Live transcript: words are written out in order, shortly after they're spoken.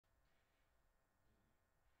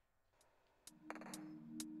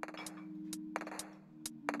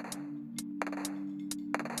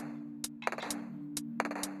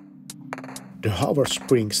The hover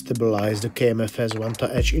spring stabilizes the KMFS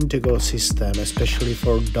VantaEdge Integral system, especially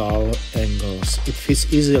for dull angles. It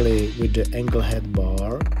fits easily with the angle head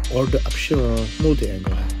bar or the optional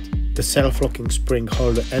multi-angle head. The self-locking spring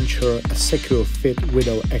holder ensures a secure fit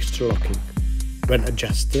without extra locking. When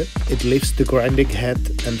adjusted, it lifts the grinding head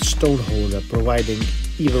and stone holder, providing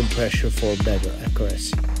even pressure for better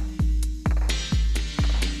accuracy.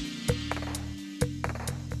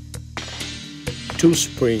 Two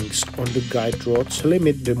springs on the guide rods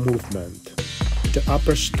limit the movement. The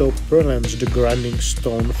upper stop prevents the grinding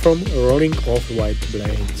stone from rolling off white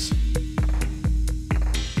blades.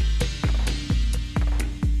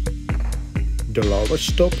 The lower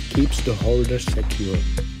stop keeps the holder secure.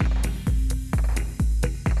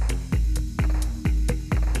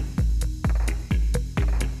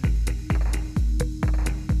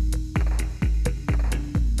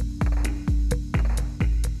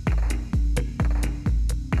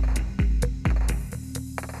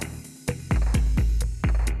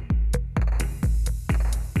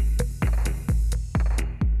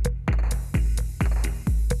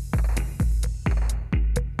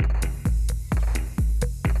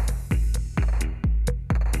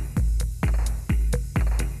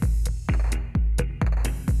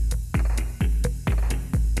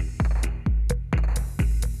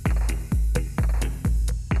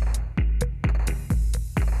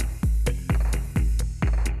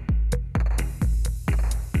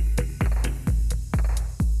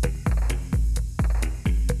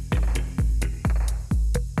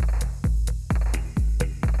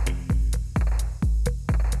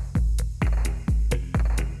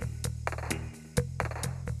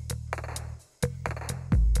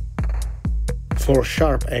 For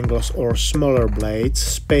sharp angles or smaller blades,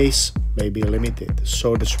 space may be limited,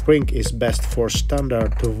 so the spring is best for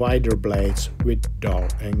standard to wider blades with dull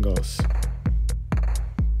angles.